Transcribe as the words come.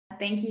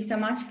Thank you so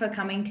much for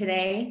coming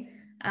today.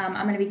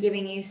 I'm going to be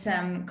giving you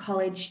some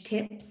college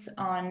tips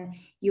on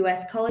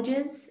US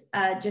colleges.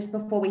 Just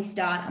before we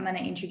start, I'm going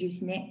to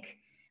introduce Nick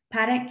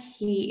Paddock.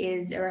 He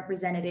is a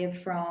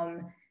representative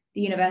from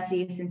the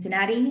University of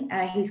Cincinnati.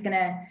 He's going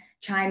to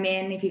chime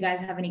in if you guys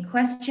have any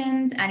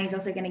questions, and he's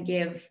also going to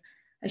give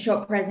a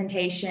short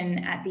presentation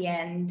at the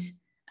end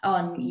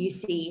on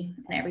UC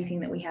and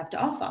everything that we have to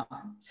offer.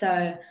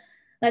 So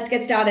let's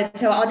get started.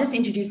 So I'll just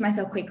introduce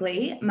myself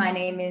quickly. My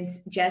name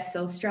is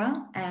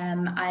Zylstra.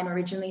 I'm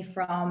originally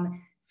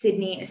from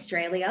Sydney,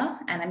 Australia,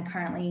 and I'm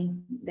currently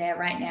there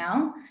right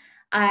now.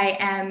 I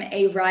am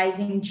a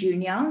rising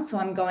junior, so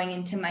I'm going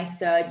into my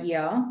third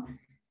year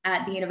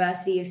at the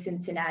University of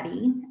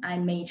Cincinnati.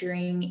 I'm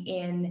majoring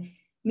in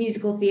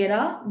musical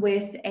theatre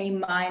with a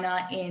minor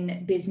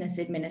in business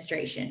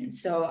administration.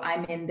 So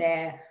I'm in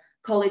their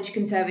College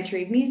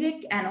Conservatory of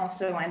Music, and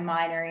also I'm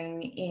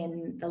minoring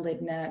in the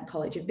Lidner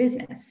College of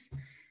Business.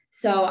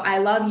 So I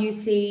love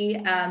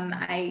UC.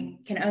 I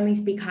can only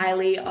speak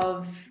highly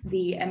of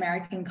the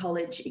American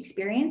college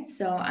experience.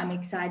 So I'm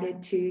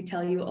excited to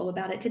tell you all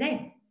about it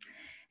today.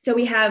 So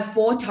we have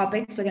 4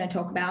 topics we're going to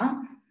talk about.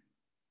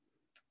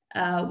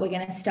 We're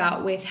going to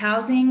start with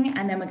housing,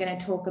 and then we're going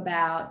to talk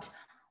about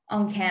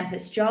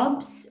on-campus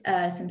jobs,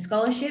 some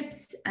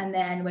scholarships, and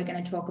then we're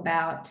going to talk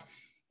about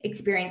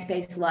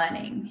experience-based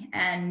learning.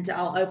 And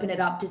I'll open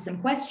it up to some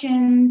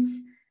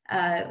questions.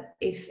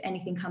 If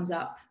anything comes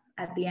up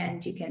at the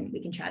end, we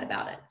can chat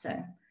about it.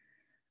 So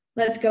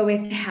let's go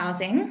with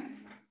housing.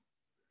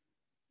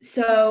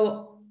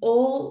 So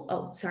all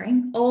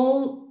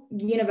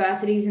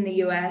universities in the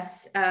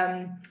US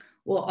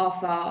will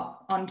offer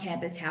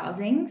on-campus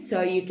housing.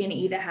 So you can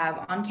either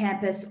have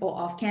on-campus or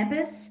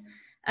off-campus.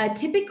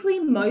 Typically,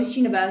 most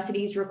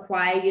universities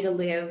require you to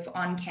live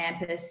on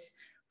campus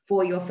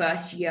for your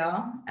first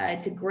year.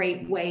 It's a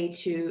great way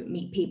to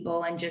meet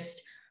people and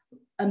just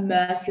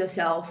immerse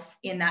yourself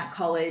in that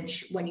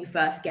college when you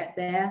first get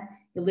there.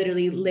 You're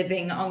literally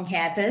living on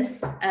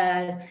campus.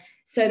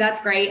 So that's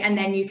great. And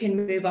then you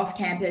can move off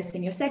campus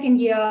in your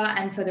second year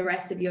and for the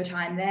rest of your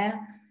time there.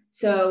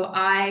 So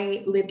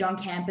I lived on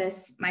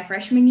campus my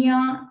freshman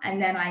year, and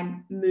then I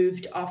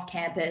moved off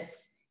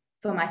campus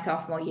for my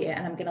sophomore year,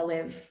 and I'm going to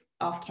live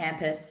off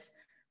campus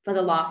for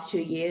the last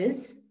 2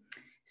 years.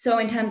 So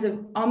in terms of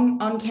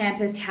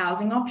on-campus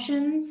housing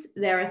options,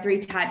 there are 3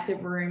 types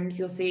of rooms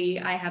you'll see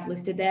I have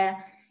listed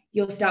there.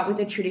 You'll start with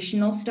a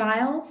traditional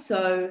style.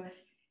 So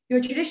your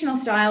traditional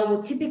style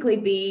will typically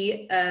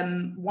be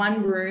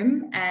 1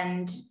 room,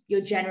 and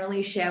you'll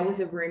generally share with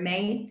a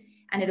roommate,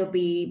 and it'll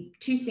be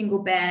 2 single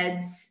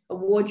beds, a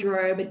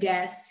wardrobe, a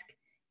desk.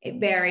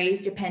 It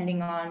varies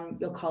depending on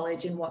your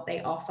college and what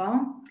they offer.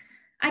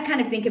 I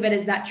kind of think of it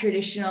as that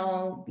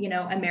traditional,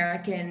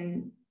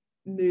 American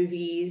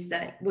movies,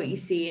 that what you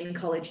see in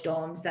college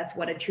dorms. That's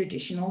what a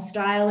traditional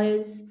style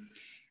is.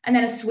 And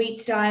then a suite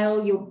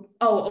style,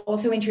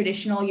 also in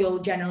traditional, you'll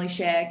generally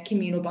share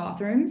communal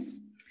bathrooms.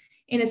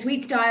 In a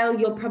suite style,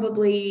 you'll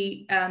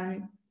probably,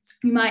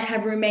 you might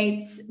have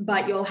roommates,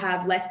 but you'll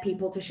have less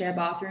people to share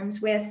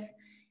bathrooms with,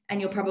 and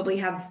you'll probably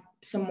have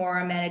some more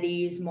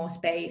amenities, more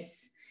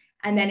space.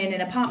 And then in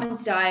an apartment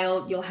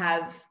style, you'll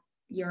have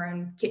your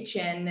own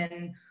kitchen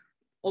and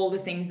all the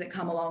things that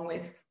come along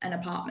with an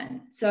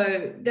apartment.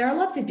 So there are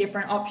lots of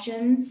different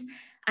options,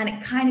 and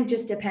it kind of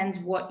just depends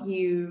what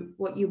you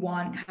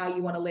want, how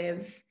you want to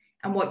live,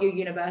 and what your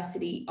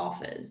university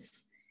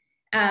offers.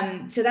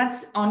 So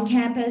that's on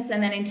campus.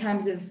 And then in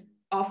terms of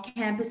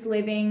off-campus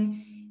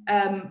living,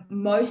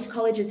 most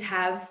colleges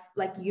have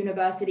like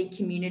university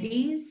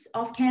communities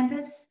off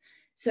campus.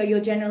 So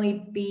you'll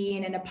generally be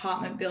in an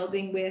apartment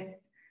building with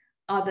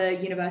other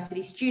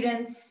university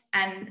students,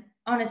 and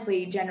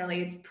honestly,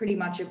 generally, it's pretty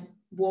much a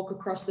walk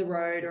across the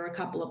road or a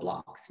couple of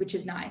blocks, which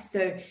is nice.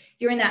 So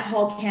you're in that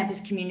whole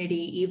campus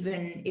community,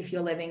 even if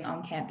you're living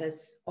on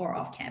campus or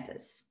off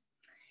campus.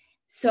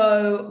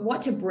 So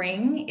what to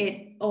bring,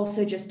 it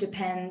also just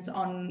depends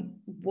on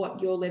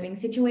what your living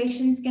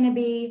situation is going to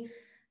be.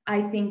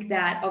 I think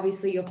that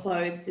obviously your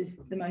clothes is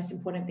the most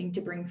important thing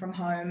to bring from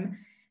home,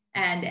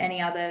 and any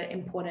other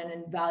important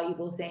and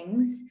valuable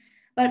things.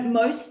 But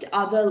most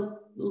other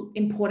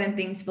important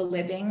things for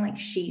living, like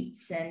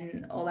sheets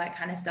and all that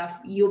kind of stuff,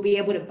 you'll be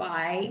able to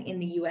buy in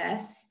the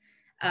US.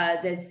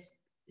 There's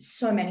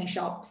so many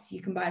shops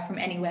you can buy from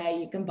anywhere.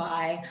 You can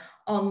buy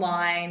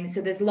online.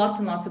 So there's lots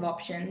and lots of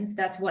options.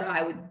 That's what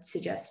I would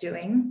suggest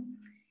doing.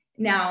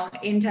 Now,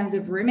 in terms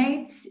of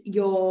roommates,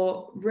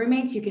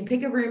 you can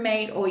pick a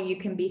roommate or you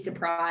can be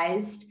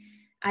surprised.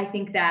 I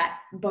think that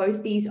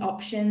both these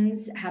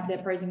options have their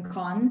pros and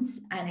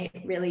cons, and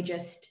it really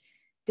just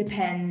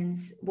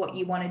depends what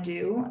you want to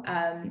do.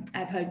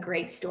 I've heard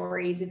great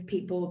stories of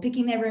people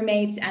picking their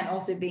roommates and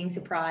also being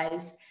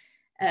surprised.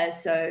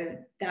 So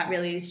that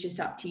really is just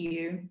up to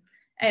you.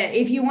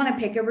 If you want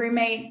to pick a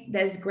roommate,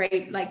 there's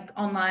great like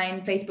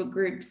online Facebook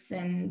groups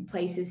and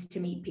places to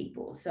meet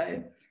people.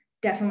 So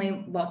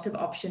definitely lots of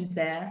options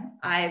there.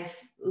 I've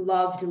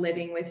loved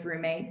living with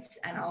roommates,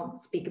 and I'll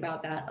speak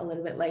about that a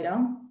little bit later.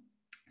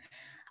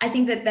 I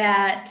think that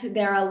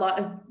there are a lot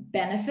of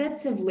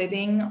benefits of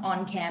living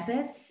on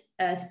campus,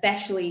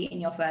 especially in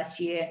your first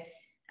year.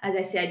 As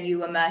I said,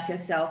 you immerse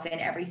yourself in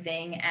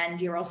everything,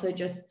 and you're also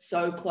just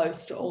so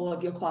close to all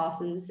of your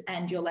classes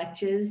and your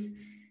lectures.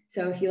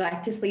 So if you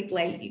like to sleep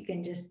late, you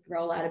can just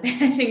roll out of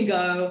bed and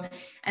go.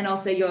 And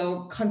also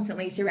you're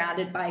constantly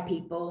surrounded by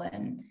people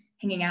and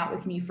hanging out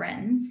with new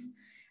friends.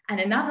 And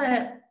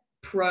another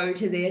pro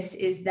to this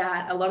is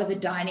that a lot of the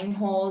dining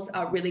halls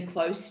are really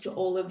close to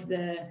all of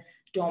the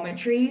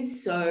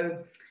dormitories.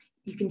 So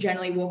you can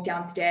generally walk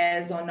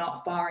downstairs or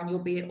not far and you'll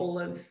be at all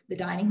of the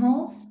dining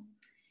halls.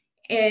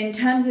 In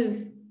terms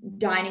of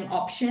dining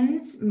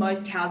options,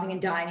 most housing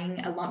and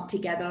dining are lumped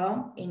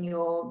together in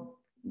your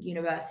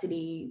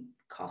university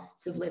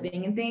costs of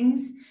living and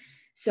things.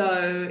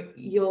 So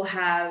you'll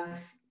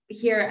have,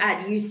 here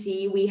at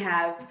UC, we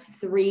have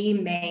 3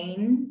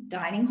 main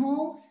dining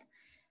halls.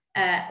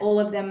 All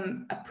of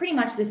them are pretty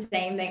much the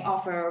same. They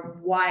offer a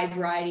wide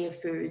variety of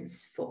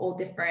foods for all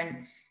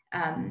different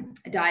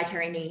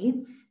dietary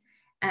needs.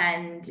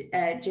 And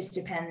it just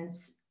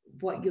depends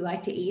what you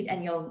like to eat,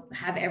 and you'll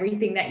have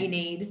everything that you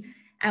need.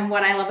 And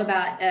what I love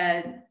about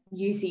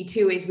UC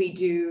too is we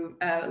do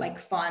like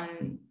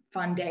fun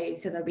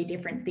days. So there'll be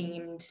different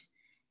themed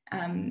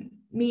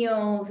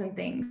meals and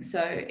things.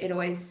 So it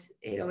always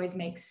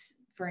makes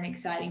for an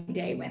exciting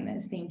day when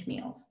there's themed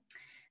meals.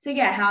 So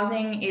yeah,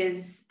 housing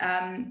is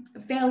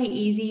fairly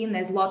easy, and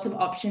there's lots of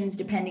options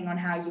depending on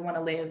how you want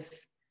to live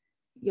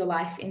your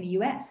life in the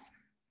US.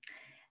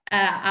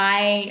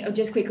 I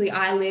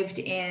lived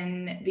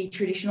in the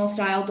traditional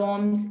style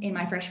dorms in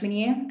my freshman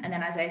year. And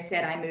then, as I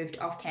said, I moved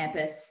off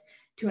campus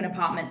to an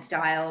apartment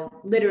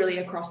style, literally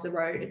across the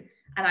road.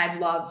 And I've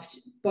loved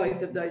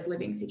both of those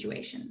living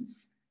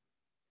situations.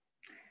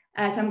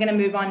 So I'm going to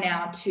move on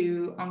now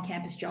to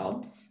on-campus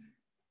jobs.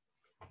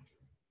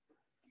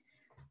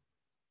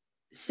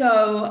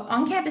 So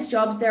on-campus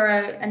jobs, there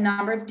are a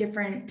number of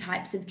different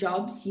types of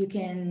jobs. You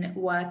can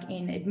work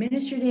in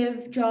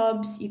administrative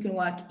jobs, you can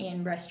work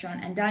in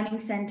restaurant and dining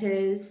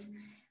centers,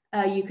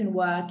 you can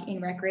work in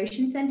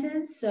recreation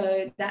centers.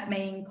 So that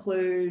may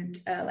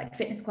include like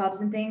fitness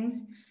clubs and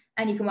things,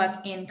 and you can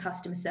work in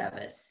customer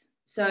service.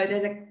 So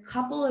there's a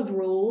couple of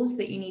rules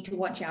that you need to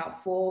watch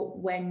out for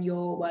when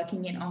you're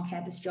working in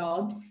on-campus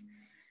jobs.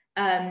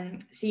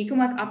 So you can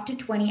work up to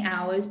 20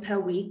 hours per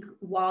week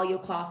while your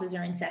classes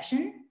are in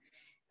session,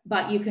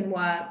 but you can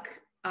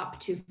work up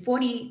to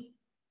 40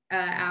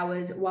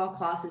 hours while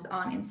classes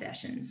aren't in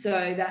session.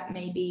 So that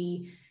may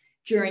be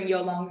during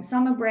your long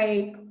summer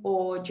break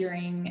or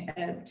during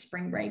a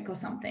spring break or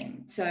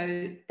something.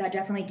 So that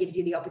definitely gives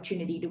you the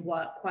opportunity to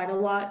work quite a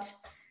lot.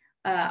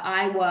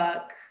 I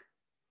work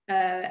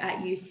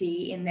at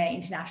UC in their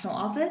international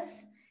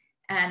office,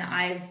 and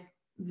I've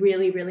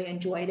really, really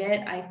enjoyed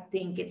it. I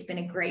think it's been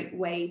a great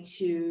way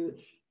to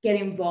get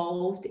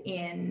involved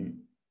in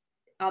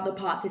other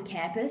parts of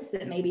campus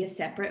that maybe are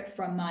separate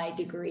from my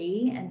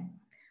degree and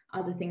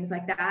other things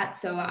like that.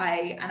 So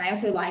I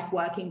also like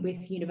working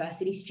with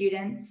university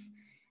students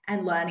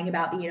and learning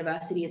about the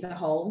university as a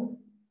whole.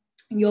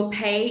 Your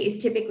pay is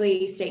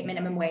typically state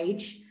minimum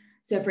wage.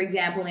 So for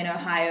example, in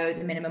Ohio,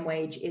 the minimum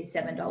wage is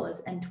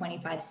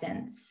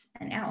 $7.25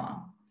 an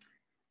hour.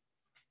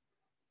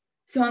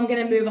 So I'm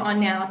going to move on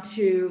now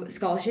to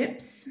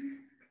scholarships.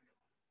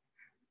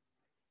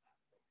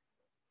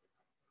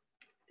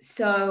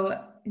 So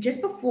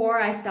just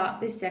before I start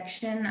this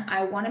section,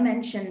 I want to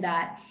mention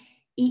that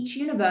each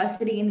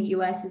university in the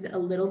US is a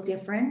little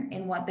different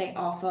in what they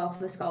offer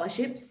for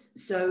scholarships.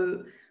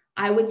 So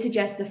I would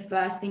suggest the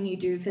first thing you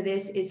do for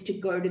this is to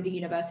go to the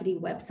university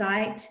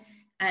website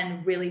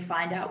and really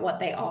find out what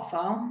they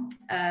offer.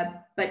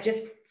 But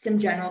just some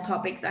general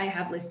topics I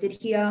have listed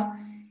here.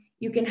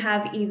 You can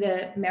have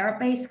either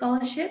merit-based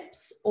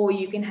scholarships or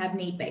you can have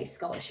need-based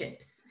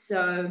scholarships.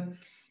 So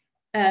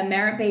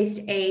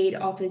merit-based aid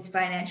offers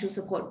financial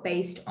support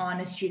based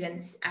on a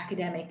student's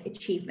academic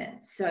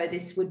achievements. So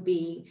this would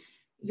be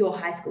your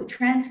high school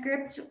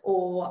transcript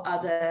or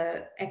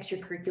other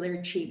extracurricular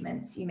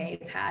achievements you may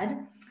have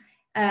had.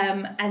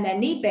 And then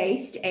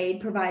need-based aid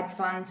provides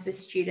funds for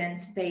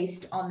students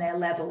based on their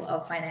level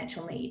of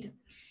financial need.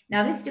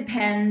 Now, this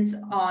depends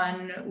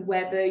on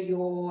whether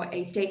you're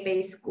a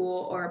state-based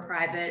school or a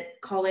private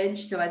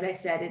college. So as I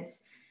said,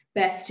 it's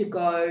best to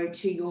go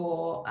to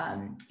your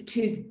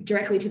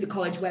directly to the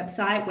college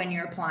website when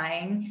you're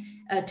applying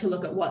to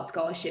look at what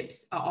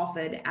scholarships are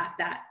offered at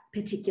that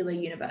particular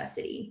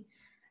university.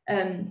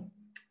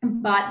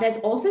 But there's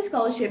also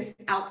scholarships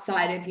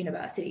outside of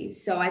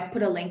universities. So I've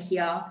put a link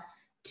here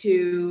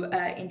to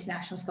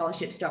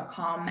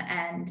internationalscholarships.com,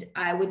 and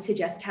I would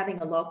suggest having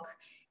a look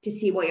to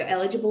see what you're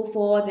eligible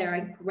for. There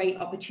are great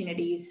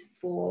opportunities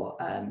for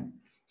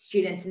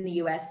students in the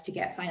US to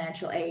get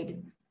financial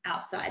aid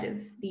outside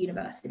of the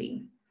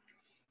university.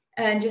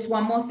 And just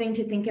one more thing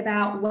to think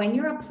about, when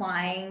you're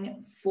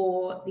applying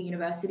for the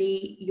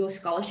university, your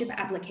scholarship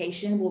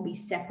application will be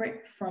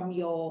separate from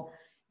your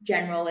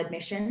general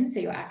admission. So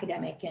your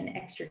academic and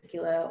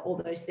extracurricular, all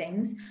those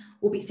things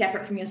will be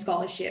separate from your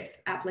scholarship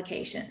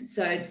application.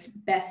 So it's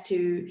best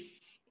to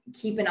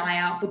keep an eye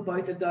out for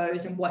both of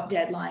those and what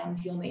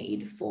deadlines you'll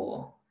need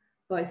for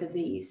both of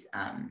these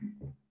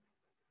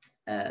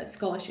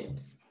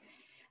scholarships.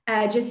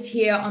 Just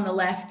here on the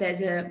left,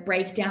 there's a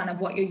breakdown of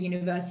what your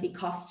university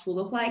costs will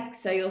look like.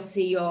 So you'll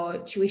see your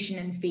tuition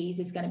and fees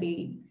is going to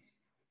be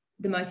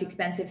the most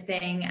expensive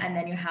thing, and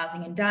then your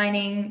housing and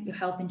dining, your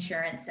health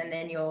insurance, and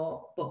then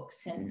your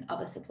books and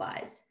other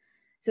supplies.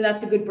 So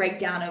that's a good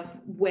breakdown of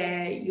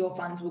where your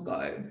funds will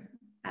go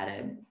at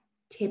a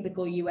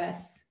typical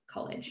US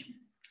college.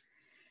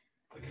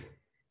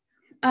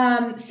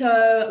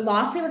 So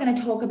lastly, we're going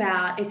to talk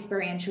about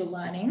experiential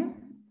learning.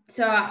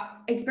 So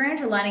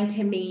experiential learning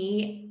to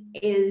me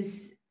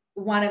is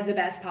one of the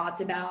best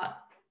parts about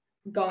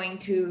going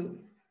to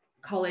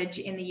college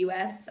in the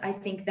US. I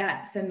think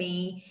that for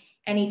me,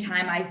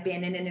 anytime I've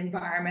been in an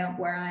environment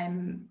where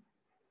I'm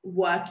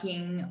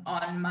working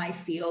on my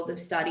field of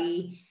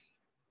study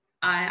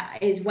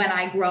is when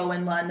I grow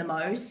and learn the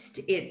most.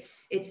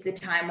 It's the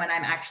time when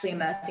I'm actually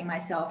immersing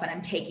myself and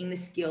I'm taking the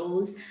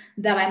skills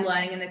that I'm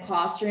learning in the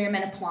classroom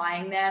and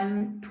applying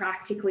them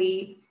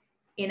practically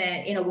in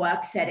a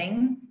work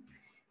setting.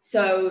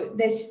 So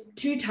there's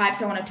two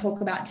types I want to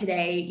talk about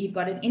today. You've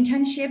got an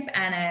internship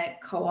and a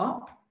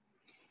co-op.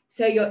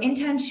 So your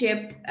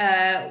internship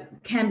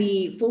can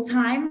be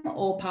full-time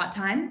or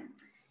part-time.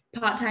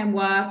 Part-time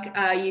work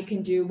you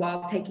can do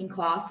while taking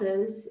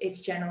classes.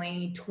 It's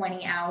generally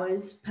 20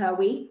 hours per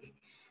week.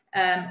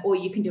 Or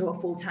you can do a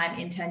full-time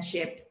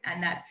internship,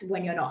 and that's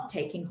when you're not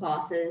taking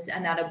classes,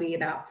 and that'll be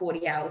about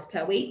 40 hours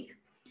per week.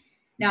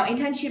 Now,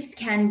 internships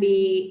can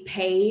be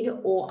paid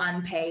or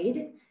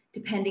unpaid,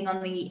 depending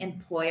on the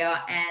employer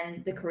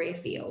and the career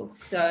field.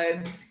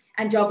 So,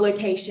 and job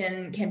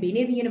location can be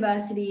near the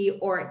university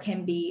or it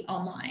can be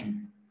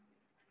online.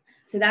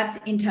 So that's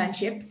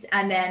internships.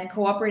 And then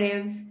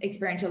cooperative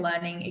experiential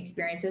learning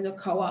experiences, or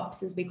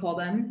co-ops as we call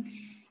them,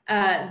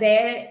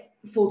 they're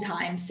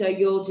full-time. So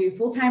you'll do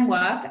full-time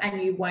work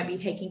and you won't be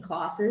taking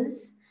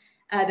classes.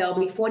 There'll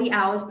be 40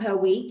 hours per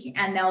week,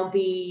 and they'll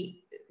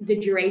be the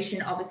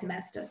duration of a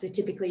semester. So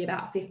typically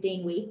about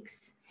 15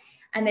 weeks.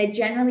 And they're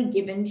generally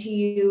given to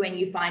you, and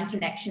you find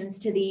connections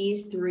to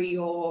these through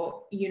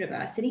your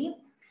university.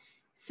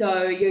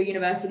 So your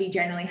university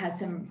generally has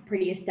some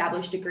pretty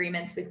established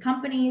agreements with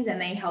companies,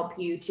 and they help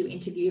you to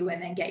interview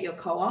and then get your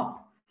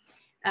co-op.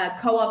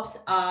 Co-ops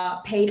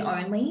are paid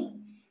only,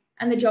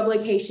 and the job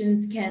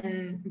locations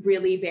can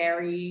really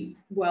vary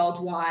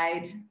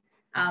worldwide,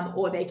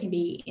 or they can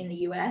be in the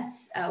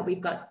US.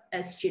 We've got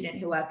a student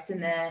who works in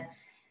the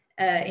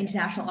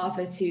international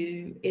office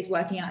who is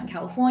working out in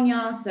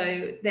California.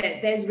 So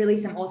there's really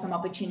some awesome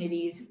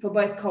opportunities for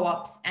both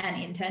co-ops and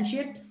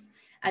internships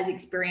as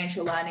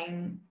experiential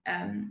learning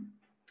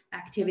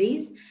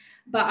activities.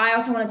 But I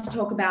also wanted to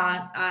talk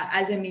about,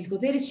 as a musical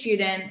theatre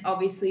student,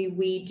 obviously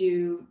we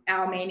do,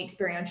 our main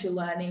experiential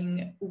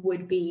learning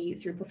would be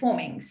through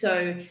performing.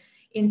 So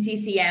in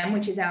CCM,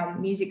 which is our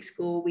music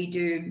school, we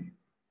do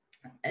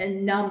a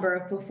number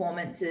of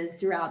performances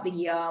throughout the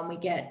year, and we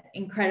get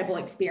incredible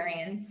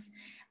experience.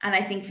 And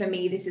I think for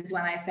me, this is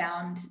when I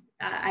found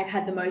I've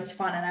had the most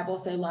fun, and I've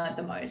also learned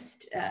the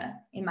most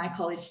in my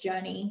college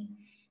journey.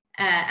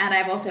 And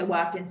I've also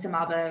worked in some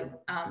other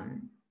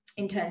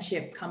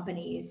internship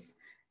companies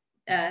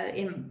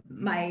in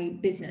my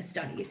business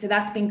studies. So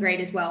that's been great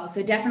as well.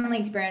 So definitely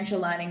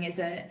experiential learning is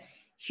a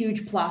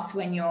huge plus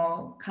when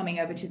you're coming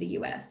over to the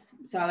US.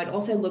 So I would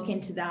also look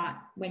into that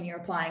when you're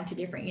applying to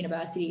different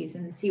universities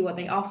and see what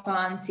they offer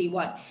and see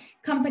what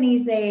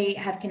companies they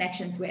have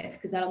connections with,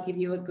 because that'll give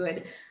you a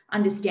good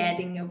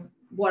understanding of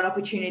what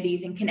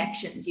opportunities and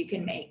connections you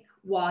can make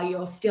while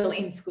you're still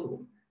in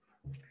school.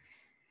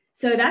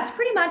 So that's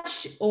pretty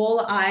much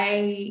all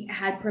I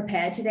had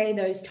prepared today,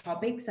 those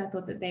topics. I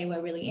thought that they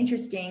were really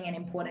interesting and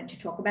important to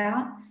talk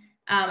about.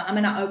 I'm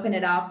going to open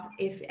it up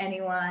if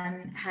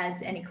anyone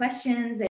has any questions.